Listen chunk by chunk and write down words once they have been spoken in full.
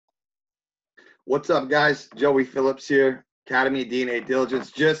What's up, guys? Joey Phillips here, Academy DNA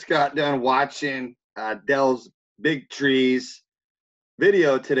Diligence. Just got done watching Dell's Big Trees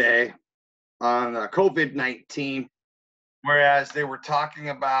video today on COVID-19, whereas they were talking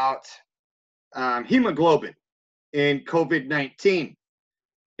about hemoglobin in COVID-19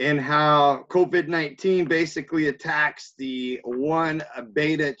 and how COVID-19 basically attacks the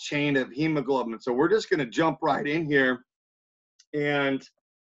 1-beta chain of hemoglobin. So we're just going to jump right in here and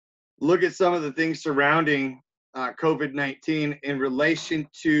look at some of the things surrounding COVID-19 in relation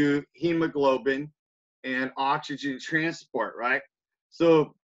to hemoglobin and oxygen transport, right?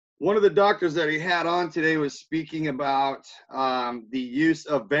 So one of the doctors that he had on today was speaking about the use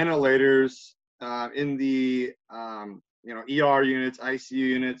of ventilators in the ER units, ICU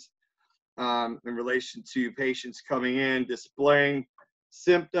units, in relation to patients coming in displaying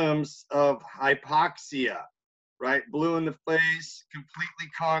symptoms of hypoxia, right? Blue in the face, completely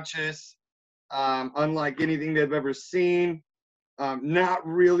conscious, unlike anything they've ever seen. Not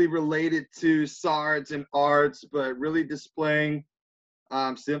really related to SARS and ARDS, but really displaying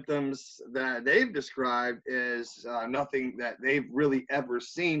symptoms that they've described as nothing that they've really ever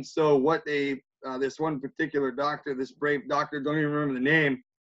seen. So what this one particular doctor, this brave doctor, don't even remember the name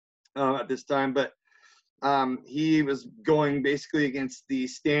at this time, but he was going basically against the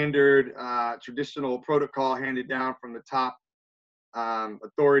standard traditional protocol handed down from the top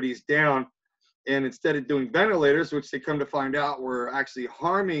authorities down. And instead of doing ventilators, which they come to find out were actually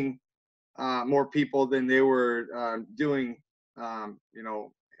harming more people than they were doing,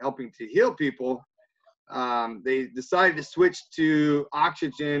 helping to heal people, they decided to switch to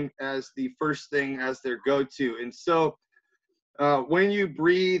oxygen as the first thing, as their go-to. And so when you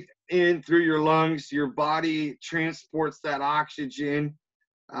breathe in through your lungs, your body transports that oxygen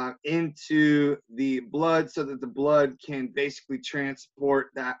into the blood so that the blood can basically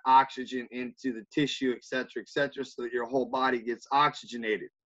transport that oxygen into the tissue, et cetera, so that your whole body gets oxygenated.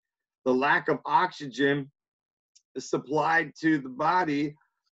 The lack of oxygen supplied to the body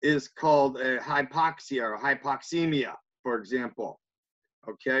is called a hypoxia or hypoxemia, for example.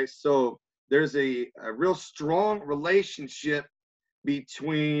 Okay, so there's a real strong relationship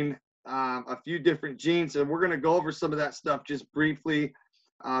between a few different genes, and we're going to go over some of that stuff just briefly.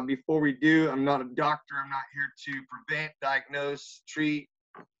 Before we do, I'm not a doctor. I'm not here to prevent, diagnose, treat,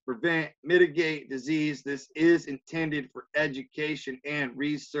 prevent, mitigate disease. This is intended for education and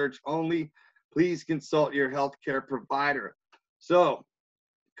research only. Please consult your healthcare provider. So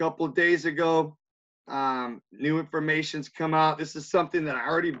a couple of days ago, new information's come out. This is something that I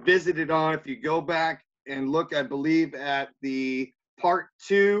already visited on. If you go back and look, I believe, at the part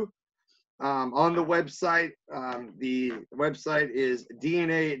 2 on the website. The website is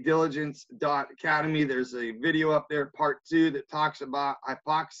dnadiligence.academy. There's a video up there, part 2, that talks about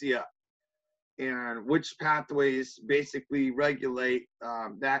hypoxia and which pathways basically regulate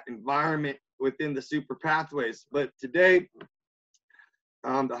that environment within the super pathways. But today,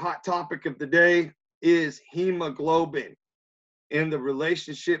 the hot topic of the day is hemoglobin and the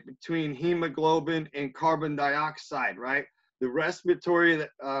relationship between hemoglobin and carbon dioxide, right? The respiratory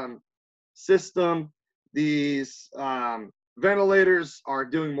system, these ventilators are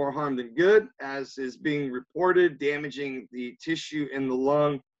doing more harm than good, as is being reported, damaging the tissue in the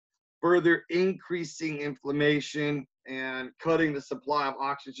lung, further increasing inflammation and cutting the supply of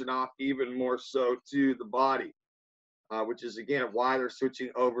oxygen off even more so to the body, which is again why they're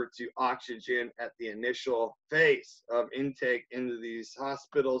switching over to oxygen at the initial phase of intake into these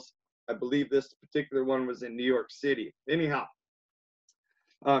hospitals. I believe this particular one was in New York City. Anyhow,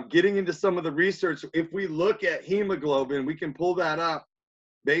 getting into some of the research, if we look at hemoglobin, we can pull that up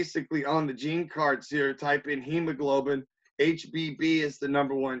basically on the gene cards here. Type in hemoglobin. HBB is the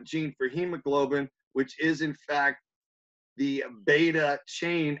 #1 gene for hemoglobin, which is in fact the beta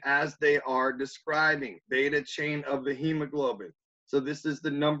chain, as they are describing, beta chain of the hemoglobin. So this is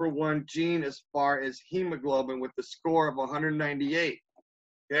the #1 gene as far as hemoglobin with the score of 198.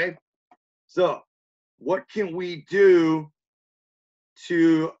 Okay, so what can we do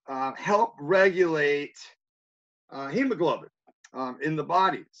to help regulate hemoglobin in the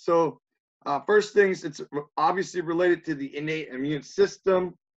body? So first things, it's obviously related to the innate immune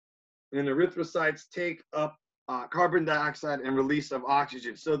system, and erythrocytes take up carbon dioxide and release of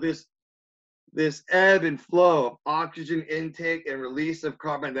oxygen. So this ebb and flow of oxygen intake and release of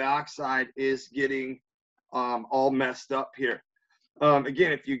carbon dioxide is getting all messed up here.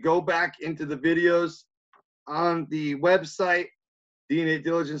 Again, if you go back into the videos on the website,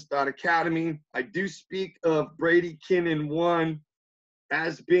 dnadiligence.academy, I do speak of Brady-Kinnon 1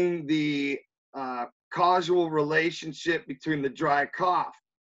 as being the causal relationship between the dry cough.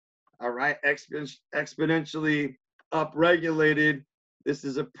 all right, exponentially upregulated. This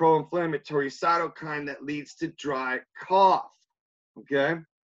is a pro-inflammatory cytokine that leads to dry cough, okay?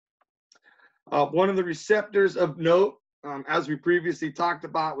 One of the receptors of note, as we previously talked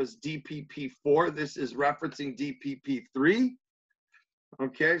about, was DPP4. This is referencing DPP3.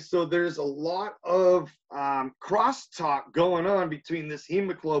 Okay, so there's a lot of crosstalk going on between this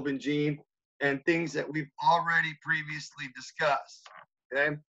hemoglobin gene and things that we've already previously discussed.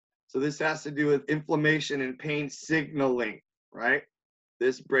 Okay, so this has to do with inflammation and pain signaling, right?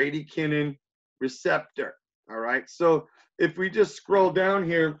 This bradykinin receptor. All right, so if we just scroll down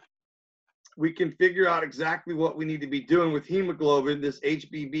here, we can figure out exactly what we need to be doing with hemoglobin, this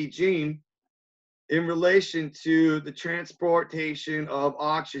HBB gene, in relation to the transportation of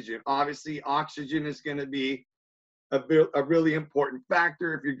oxygen. Obviously, oxygen is going to be a really important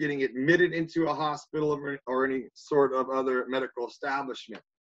factor if you're getting admitted into a hospital or any sort of other medical establishment.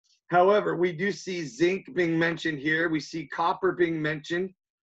 However, we do see zinc being mentioned here. We see copper being mentioned,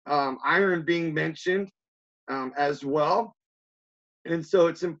 iron being mentioned as well. And so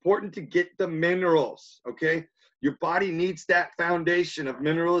it's important to get the minerals, okay? Your body needs that foundation of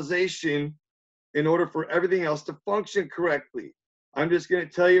mineralization in order for everything else to function correctly. I'm just going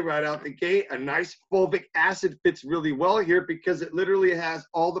to tell you right out the gate, a nice fulvic acid fits really well here because it literally has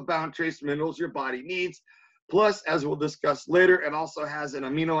all the bound trace minerals your body needs. Plus, as we'll discuss later, it also has an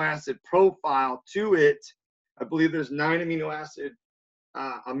amino acid profile to it. I believe there's 9 amino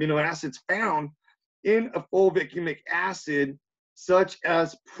acids found in a fulvic humic acid, such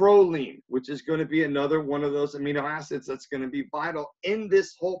as proline, which is going to be another one of those amino acids that's going to be vital in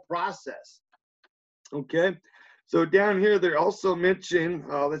this whole process. Okay, so down here, they're also mentioned,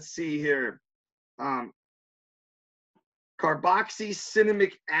 let's see here,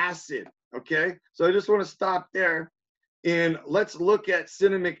 carboxycinnamic acid. Okay, so I just want to stop there and let's look at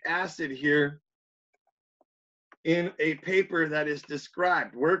cinnamic acid here in a paper that is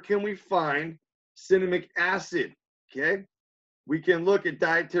described. Where can we find cinnamic acid? Okay, we can look at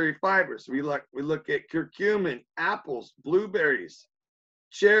dietary fibers. We look at curcumin, apples, blueberries,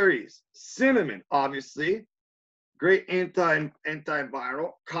 cherries, cinnamon, obviously, great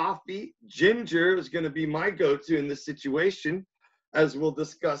antiviral. Coffee, ginger is going to be my go-to in this situation, as we'll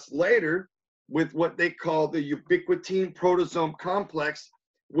discuss later, with what they call the ubiquitin proteasome complex,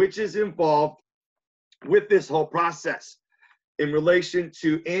 which is involved with this whole process in relation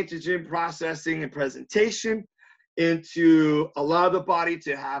to antigen processing and presentation, and to allow the body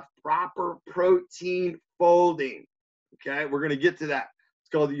to have proper protein folding. Okay, we're going to get to that.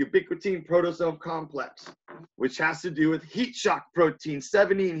 Called the ubiquitin proteasome complex, which has to do with heat shock protein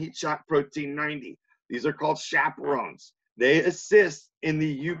 70 and heat shock protein 90. These are called chaperones. They assist in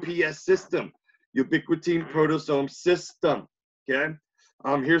the UPS system, ubiquitin proteasome system. Okay.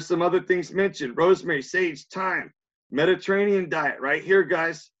 Here's some other things mentioned: rosemary, sage, thyme, Mediterranean diet. Right here,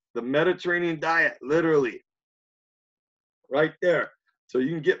 guys, the Mediterranean diet, literally, right there. So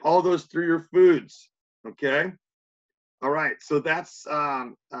you can get all those through your foods. Okay. All right, so that's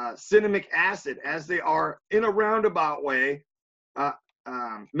cinnamic acid, as they are in a roundabout way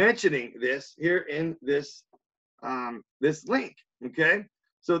mentioning this here in this this link. Okay,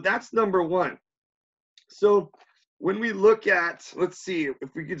 so that's number one. So when we look at, let's see,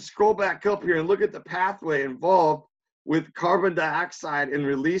 if we could scroll back up here and look at the pathway involved with carbon dioxide and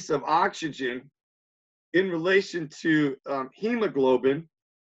release of oxygen in relation to hemoglobin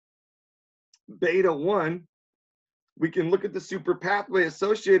beta 1. We can look at the super pathway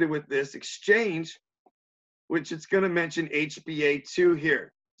associated with this exchange, which it's going to mention HbA2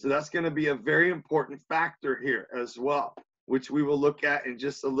 here. So that's going to be a very important factor here as well, which we will look at in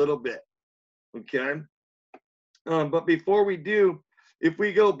just a little bit. Okay. But before we do, if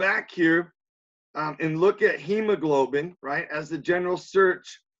we go back here and look at hemoglobin, right, as the general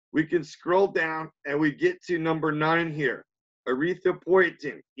search, we can scroll down and we get to number 9 here,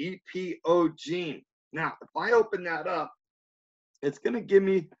 erythropoietin, EPO gene. Now, if I open that up, it's going to give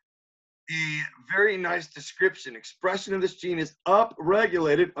me a very nice description. Expression of this gene is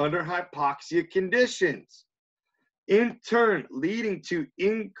upregulated under hypoxia conditions, in turn leading to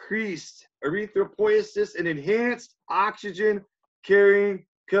increased erythropoiesis and enhanced oxygen carrying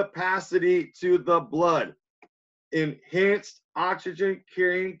capacity to the blood. Enhanced oxygen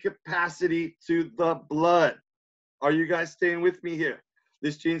carrying capacity to the blood. Are you guys staying with me here?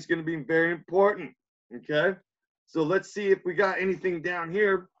 This gene is going to be very important. Okay, so let's see if we got anything down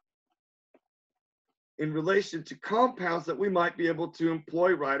here in relation to compounds that we might be able to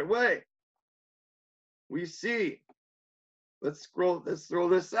employ right away. We see, let's throw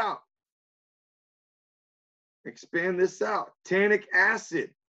this out. Expand this out. Tannic acid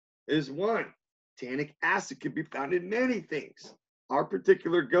is one. Tannic acid can be found in many things. Our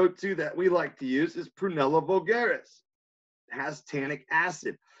particular go-to that we like to use is Prunella vulgaris. It has tannic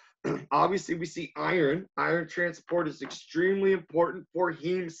acid. Obviously, we see iron. Iron transport is extremely important for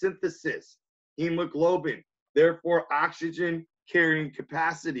heme synthesis, hemoglobin, therefore oxygen carrying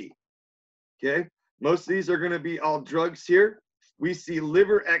capacity. Okay, most of these are going to be all drugs here. We see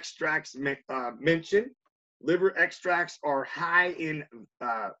liver extracts mentioned. Liver extracts are high in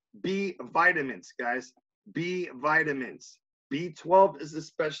B vitamins, guys. B vitamins. B12 is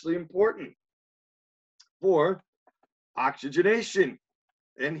especially important for oxygenation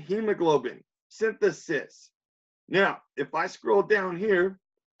and hemoglobin synthesis. Now, if I scroll down here,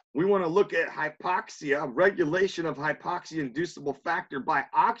 we want to look at hypoxia, regulation of hypoxia inducible factor by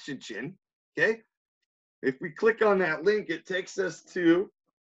oxygen. Okay, if we click on that link, it takes us to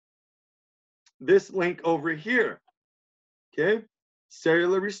this link over here. Okay,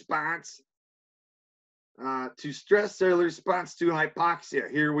 cellular response to stress, cellular response to hypoxia.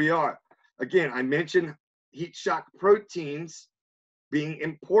 Here we are. Again, I mentioned heat shock proteins being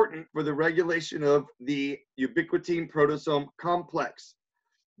important for the regulation of the ubiquitin proteasome complex.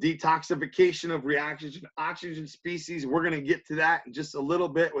 Detoxification of reactions, oxygen species. We're going to get to that in just a little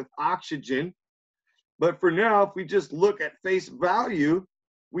bit with oxygen. But for now, if we just look at face value,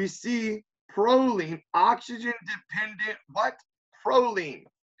 we see proline, oxygen dependent, what? Proline.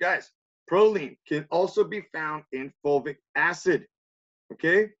 Guys, proline can also be found in fulvic acid.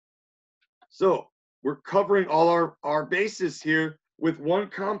 Okay? So we're covering all our bases here with one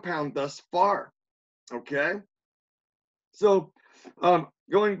compound thus far. Okay? So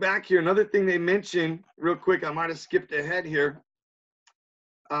going back here, another thing they mentioned real quick, I might have skipped ahead here.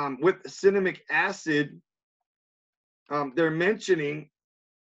 With cinnamic acid, they're mentioning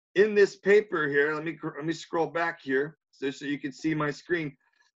in this paper here, let me scroll back here so you can see my screen.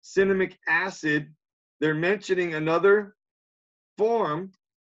 Cinnamic acid, they're mentioning another form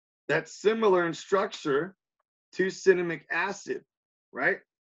that's similar in structure to cinnamic acid, right?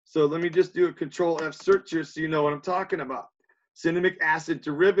 So let me just do a Control F search here so you know what I'm talking about. Cinnamic acid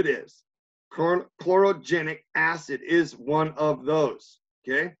derivatives. Chlorogenic acid is one of those,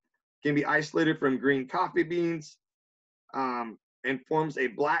 okay? Can be isolated from green coffee beans and forms a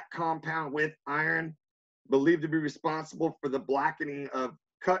black compound with iron, believed to be responsible for the blackening of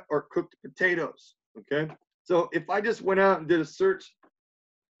cut or cooked potatoes, okay? So if I just went out and did a search,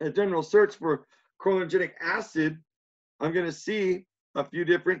 a general search for chlorogenic acid, I'm going to see a few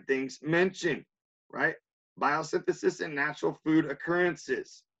different things mentioned, right? Biosynthesis and natural food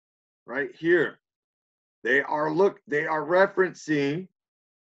occurrences, right here. They are referencing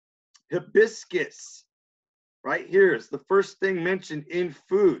hibiscus, right here is the first thing mentioned in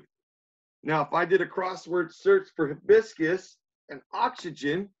food. Now, if I did a crossword search for hibiscus and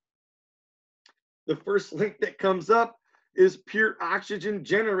oxygen, the first link that comes up is pure oxygen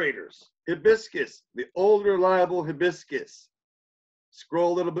generators. Hibiscus, the old reliable hibiscus.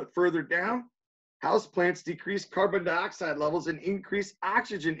 Scroll a little bit further down. Houseplants decrease carbon dioxide levels and increase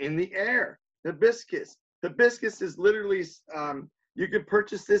oxygen in the air. Hibiscus. Hibiscus is literally, you can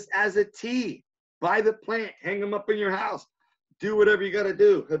purchase this as a tea. Buy the plant, hang them up in your house. Do whatever you got to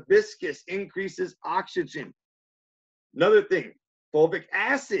do. Hibiscus increases oxygen. Another thing, fulvic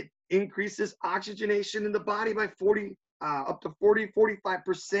acid increases oxygenation in the body by up to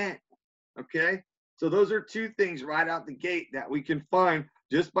 45%. Okay? So those are two things right out the gate that we can find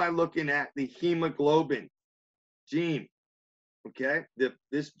just by looking at the hemoglobin gene. Okay?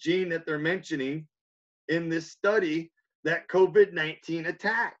 This gene that they're mentioning in this study that COVID-19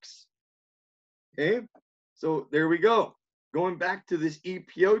 attacks. Okay? So there we go. Going back to this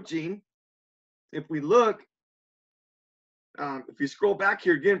EPO gene, if we look, if you scroll back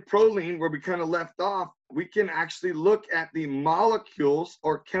here again, proline, where we kind of left off, we can actually look at the molecules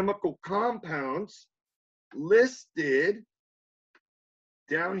or chemical compounds listed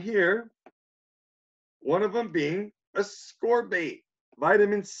down here. One of them being ascorbate,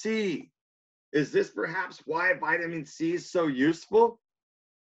 vitamin C. Is this perhaps why vitamin C is so useful?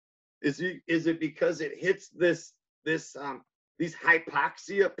 Is it because it hits these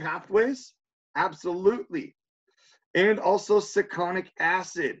hypoxia pathways? Absolutely. And also succinic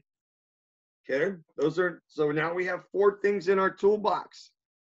acid. Okay, so now we have 4 things in our toolbox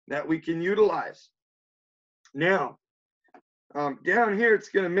that we can utilize. Now, down here, it's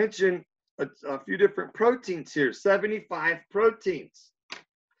going to mention a few different proteins here, 75 proteins.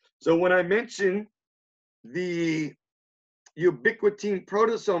 So when I mention the ubiquitin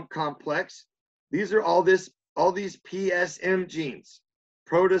proteasome complex, these are all these PSM genes.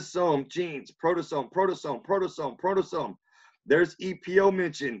 Proteasome genes, proteasome. There's EPO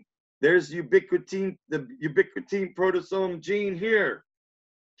mentioned, There's ubiquitin, the ubiquitin proteasome gene here.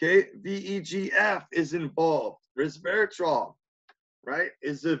 Okay, VEGF is involved. Resveratrol, right,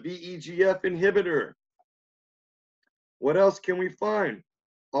 is a VEGF inhibitor. What else can we find?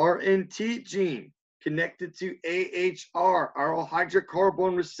 RNT gene connected to AHR, aryl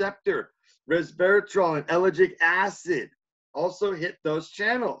hydrocarbon receptor. Resveratrol and ellagic acid also hit those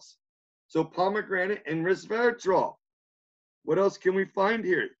channels. So pomegranate and resveratrol. What else can we find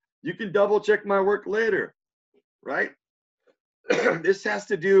here? You can double check my work later, right? This has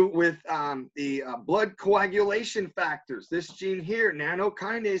to do with the blood coagulation factors. This gene here,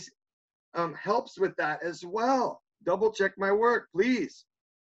 nanokinase, helps with that as well. Double check my work, please.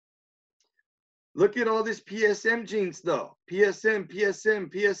 Look at all these PSM genes though.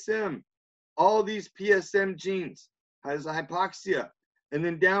 PSM. All these PSM genes has a hypoxia. And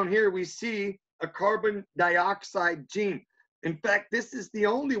then down here we see a carbon dioxide gene. In fact, this is the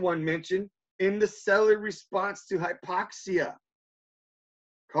only one mentioned in the cellular response to hypoxia.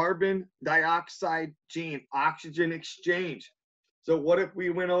 Carbon dioxide gene, oxygen exchange. So what if we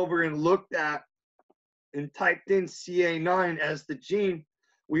went over and looked at and typed in CA9 as the gene?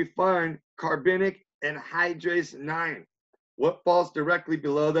 We find carbonic anhydrase 9. What falls directly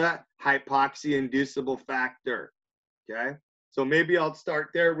below that? Hypoxia inducible factor. Okay, so maybe I'll start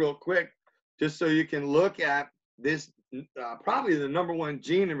there real quick, just so you can look at this, probably the #1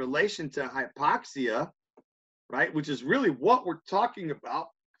 gene in relation to hypoxia, right? Which is really what we're talking about.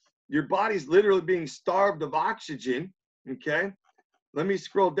 Your body's literally being starved of oxygen. Okay, let me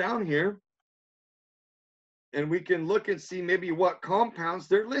scroll down here and we can look and see maybe what compounds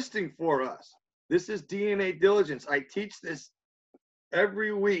they're listing for us. This is DNA Diligence. I teach this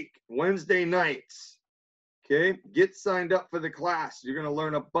every week, Wednesday nights. Okay, get signed up for the class. You're going to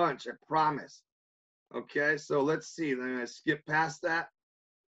learn a bunch, I promise. Okay, so let's see. Then I skip past that.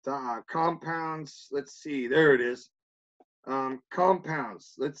 Compounds. Let's see. There it is.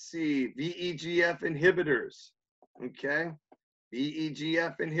 Compounds. Let's see. VEGF inhibitors. Okay.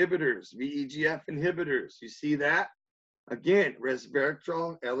 VEGF inhibitors. VEGF inhibitors. You see that? Again,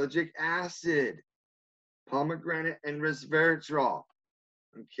 resveratrol, ellagic acid, pomegranate, and resveratrol.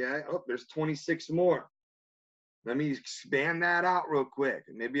 Okay. Oh, there's 26 more. Let me expand that out real quick.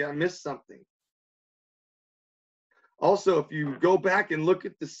 Maybe I missed something. Also, if you go back and look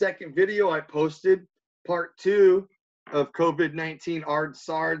at the second video I posted, part 2 of COVID-19, ARDS,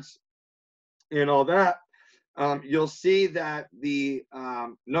 SARS, and all that, you'll see that the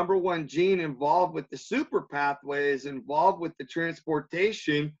 #1 gene involved with the super pathway is involved with the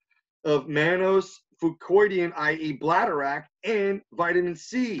transportation of mannose, fucoidian, i.e. bladderwrack, and vitamin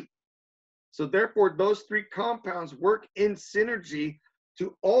C. So therefore, those 3 compounds work in synergy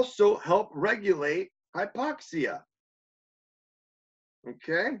to also help regulate hypoxia.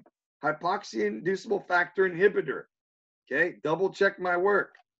 Okay, hypoxia inducible factor inhibitor. Okay, double check my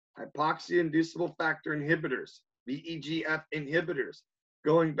work. Hypoxia inducible factor inhibitors, VEGF inhibitors.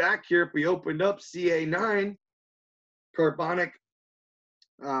 Going back here, if we opened up CA9, carbonic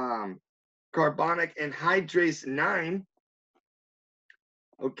anhydrase 9,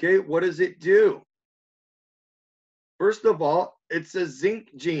 okay, what does it do? First of all, it's a zinc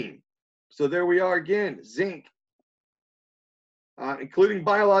gene. So there we are again, zinc. Including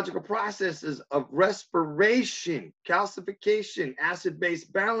biological processes of respiration, calcification, acid-base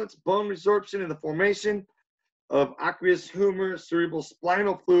balance, bone resorption, and the formation of aqueous humor, cerebral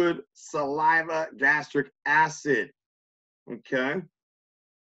spinal fluid, saliva, gastric acid. Okay,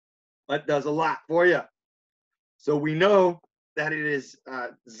 that does a lot for you. So we know that it is a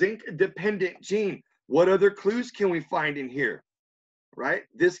zinc-dependent gene. What other clues can we find in here? Right,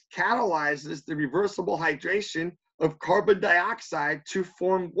 this catalyzes the reversible hydration of carbon dioxide to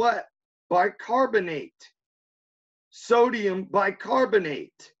form what? Bicarbonate. Sodium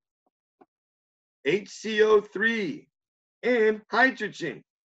bicarbonate. HCO3 and hydrogen.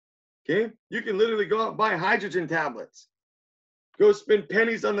 Okay, you can literally go out and buy hydrogen tablets. Go spend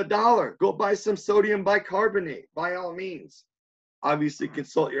pennies on the dollar. Go buy some sodium bicarbonate, by all means. Obviously,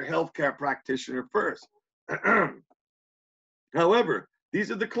 consult your healthcare practitioner first. However, these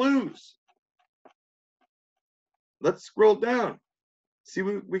are the clues. Let's scroll down, see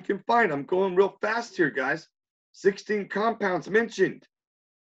what we can find. I'm going real fast here, guys. 16 compounds mentioned.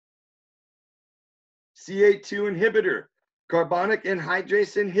 CA2 inhibitor, carbonic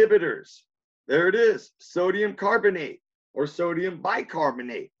anhydrase inhibitors. There it is, sodium carbonate or sodium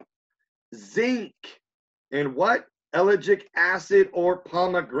bicarbonate. Zinc, and what? Ellagic acid or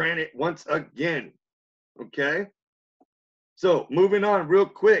pomegranate once again. Okay? So moving on real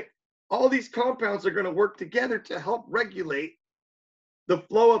quick. All these compounds are going to work together to help regulate the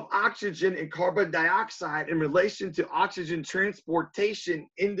flow of oxygen and carbon dioxide in relation to oxygen transportation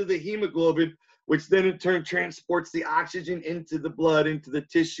into the hemoglobin, which then in turn transports the oxygen into the blood, into the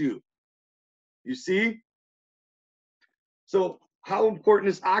tissue. You see? So how important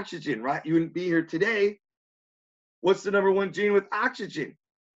is oxygen, right? You wouldn't be here today. What's the #1 gene with oxygen?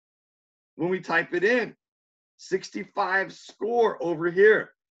 When we type it in, 65 score over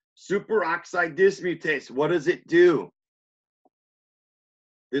here. Superoxide dismutase. What does it do?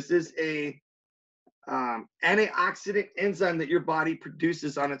 This is a antioxidant enzyme that your body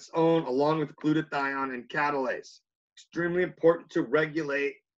produces on its own, along with glutathione and catalase. Extremely important to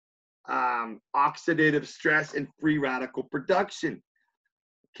regulate oxidative stress and free radical production.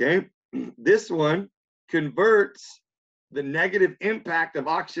 Okay, this one converts the negative impact of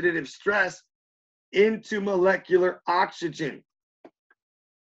oxidative stress into molecular oxygen.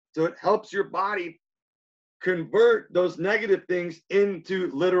 So it helps your body convert those negative things into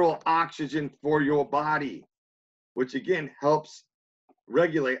literal oxygen for your body, which again helps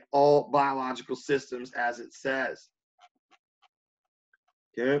regulate all biological systems, as it says.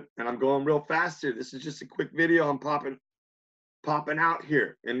 Okay, and I'm going real fast here. This is just a quick video I'm popping out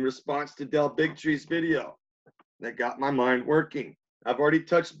here in response to Del Bigtree's video that got my mind working. I've already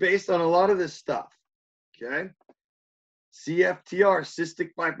touched base on a lot of this stuff. Okay, CFTR,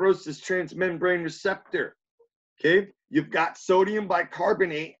 cystic fibrosis transmembrane receptor. Okay, you've got sodium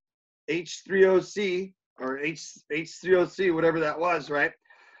bicarbonate, H3OC, or H3OC, whatever that was, right?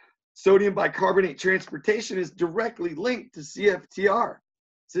 Sodium bicarbonate transportation is directly linked to CFTR,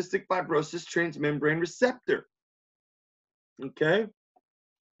 cystic fibrosis transmembrane receptor. Okay,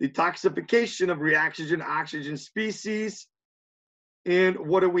 detoxification of reoxygen-oxygen species. And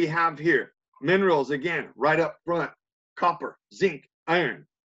what do we have here? Minerals, again, right up front: copper, zinc, iron.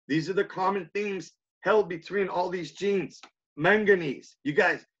 These are the common themes held between all these genes. Manganese. You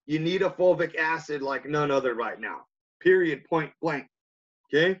guys, you need a fulvic acid like none other right now. Period, point blank.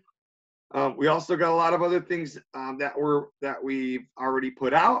 Okay. We also got a lot of other things that we've already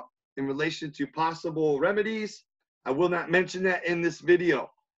put out in relation to possible remedies. I will not mention that in this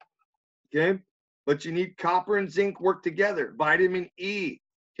video. Okay. But you need copper and zinc work together. Vitamin E.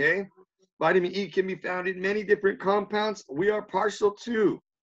 Okay. Vitamin E can be found in many different compounds. We are partial to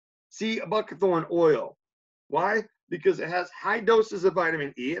sea buckthorn oil. Why? Because it has high doses of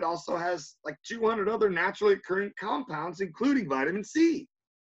vitamin E. It also has like 200 other naturally occurring compounds, including vitamin C.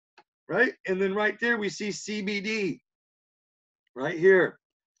 Right? And then right there we see CBD. Right here.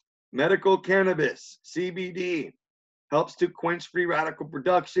 Medical cannabis, CBD, helps to quench free radical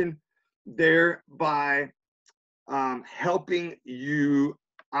production, thereby helping you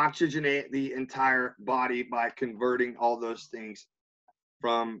oxygenate the entire body by converting all those things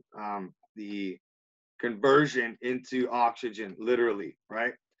from the conversion into oxygen, literally,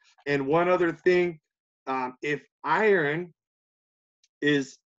 right? And one other thing, if iron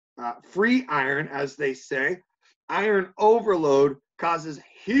is free iron, as they say, iron overload causes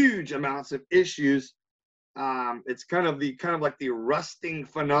huge amounts of issues. It's kind of like the rusting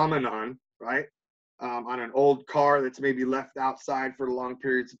phenomenon, right? On an old car that's maybe left outside for long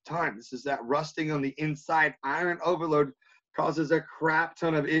periods of time. This is that rusting on the inside. Iron overload causes a crap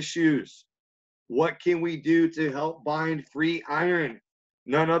ton of issues. What can we do to help bind free iron?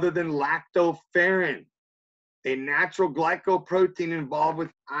 None other than lactoferrin, a natural glycoprotein involved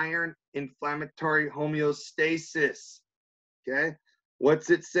with iron inflammatory homeostasis. Okay, what's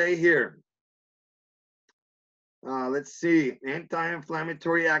it say here? Let's see,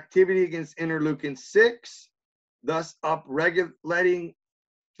 anti-inflammatory activity against interleukin-6, thus upregulating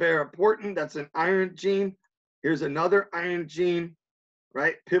ferroportin. That's an iron gene. Here's another iron gene,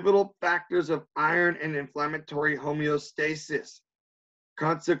 right? Pivotal factors of iron and inflammatory homeostasis.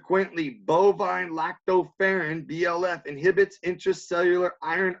 Consequently, bovine lactoferrin, BLF, inhibits intracellular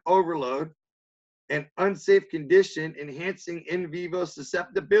iron overload and unsafe condition, enhancing in vivo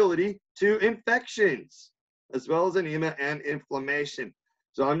susceptibility to infections, as well as anemia and inflammation.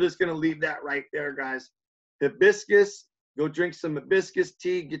 So I'm just going to leave that right there, guys. Hibiscus, go drink some hibiscus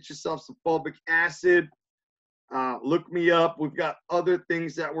tea, get yourself some fulvic acid. Look me up. We've got other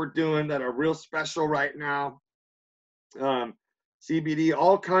things that we're doing that are real special right now. CBD,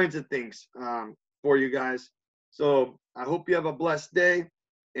 all kinds of things for you guys. So I hope you have a blessed day,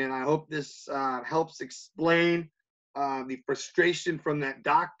 and I hope this helps explain the frustration from that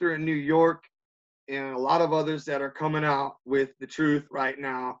doctor in New York and a lot of others that are coming out with the truth right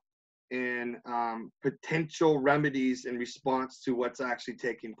now and potential remedies in response to what's actually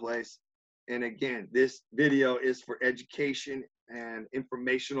taking place. And again, this video is for education and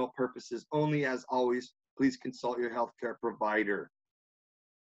informational purposes only. As always, please consult your healthcare provider.